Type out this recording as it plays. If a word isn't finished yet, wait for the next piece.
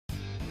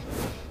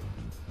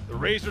The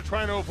Rays are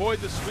trying to avoid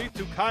the sweep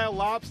to Kyle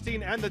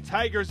Lobstein and the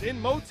Tigers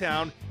in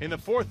Motown. In the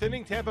fourth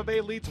inning, Tampa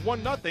Bay leads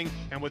 1-0,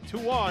 and with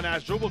 2 on,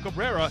 Asdrubal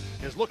Cabrera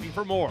is looking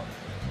for more.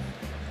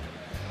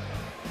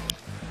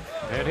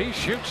 And he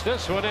shoots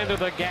this one into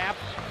the gap.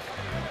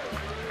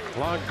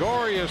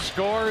 Longoria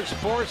scores.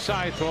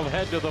 Forsythe will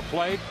head to the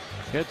plate.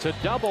 It's a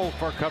double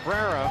for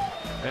Cabrera,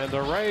 and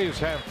the Rays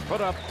have put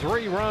up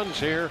 3 runs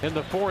here in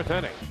the fourth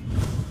inning.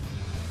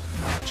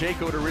 Jake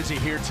Odorizzi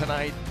here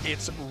tonight.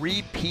 It's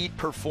repeat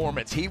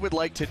performance. He would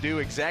like to do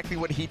exactly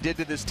what he did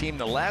to this team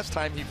the last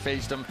time he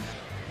faced him.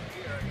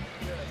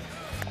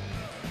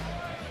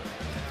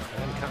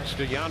 And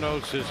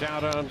Castellanos is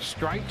out on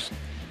strikes.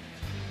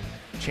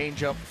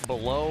 Change up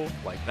below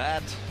like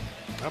that.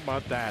 How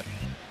about that?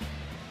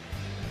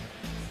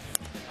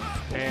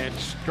 And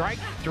strike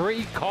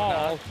 3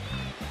 call.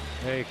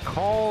 A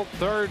called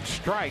third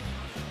strike.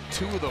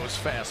 2 of those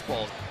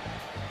fastballs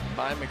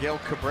by Miguel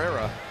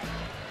Cabrera.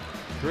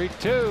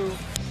 3-2.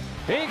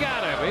 He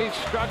got him. He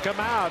struck him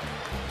out.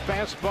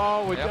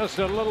 Fastball with just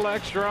a little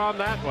extra on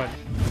that one.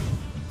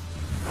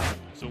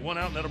 So 1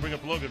 out, and that'll bring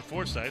up Logan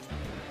Forsythe.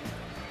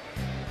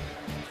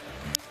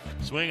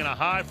 Swinging a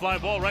high fly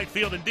ball right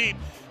field and deep.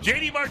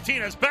 J.D.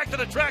 Martinez back to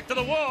the track, to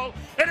the wall,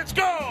 and it's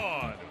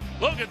gone!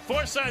 Logan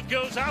Forsythe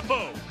goes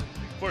oppo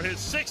for his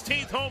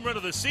 16th home run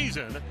of the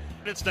season.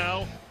 It's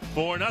now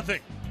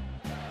 4-0.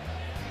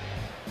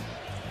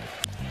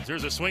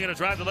 There's a swing and a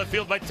drive to left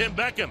field by Tim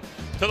Beckham.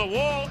 To the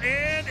wall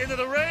and into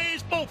the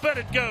Rays. Bullpen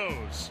it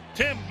goes.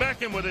 Tim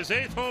Beckham with his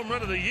 8th home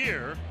run of the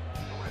year.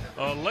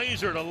 A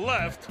laser to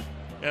left.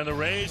 And the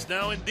Rays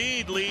now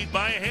indeed lead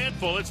by a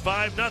handful. It's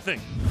 5-0.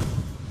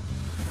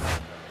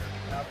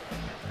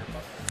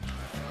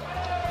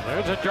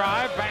 There's a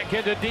drive back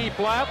into deep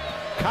left.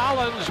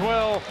 Collins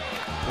will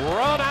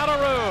run out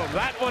of room.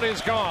 That one is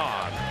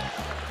gone.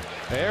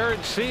 Aaron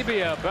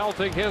Sebia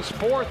belting his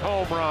 4th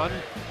home run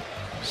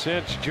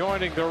since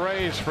joining the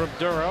Rays from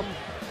Durham.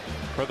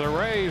 For the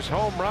Rays,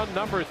 home run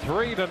number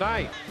 3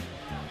 tonight.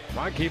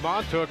 Mikey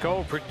Montook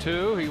 0 for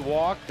 2. He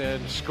walked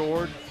and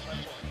scored.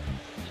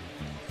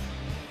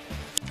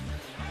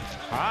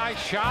 High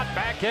shot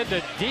back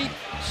into deep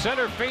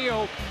center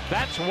field.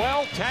 That's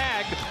well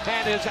tagged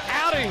and is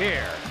out of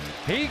here.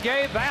 He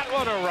gave that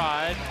one a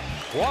ride.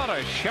 What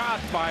a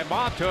shot by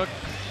Montook.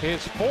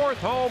 His 4th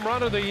home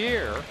run of the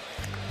year.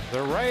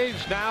 The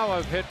Rays now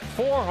have hit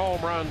 4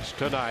 home runs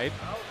tonight,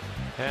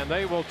 and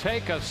they will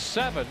take a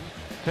 7-0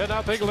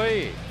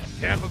 lead.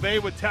 Tampa Bay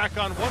would tack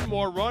on 1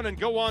 more run and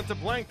go on to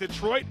blank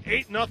Detroit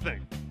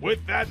 8-0.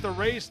 With that, the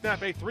Rays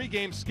snap a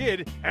 3-game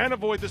skid and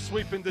avoid the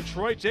sweep in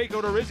Detroit. Jake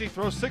Odorizzi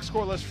throws 6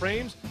 scoreless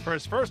frames for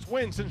his first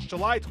win since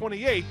July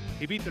 28th.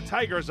 He beat the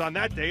Tigers on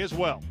that day as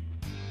well.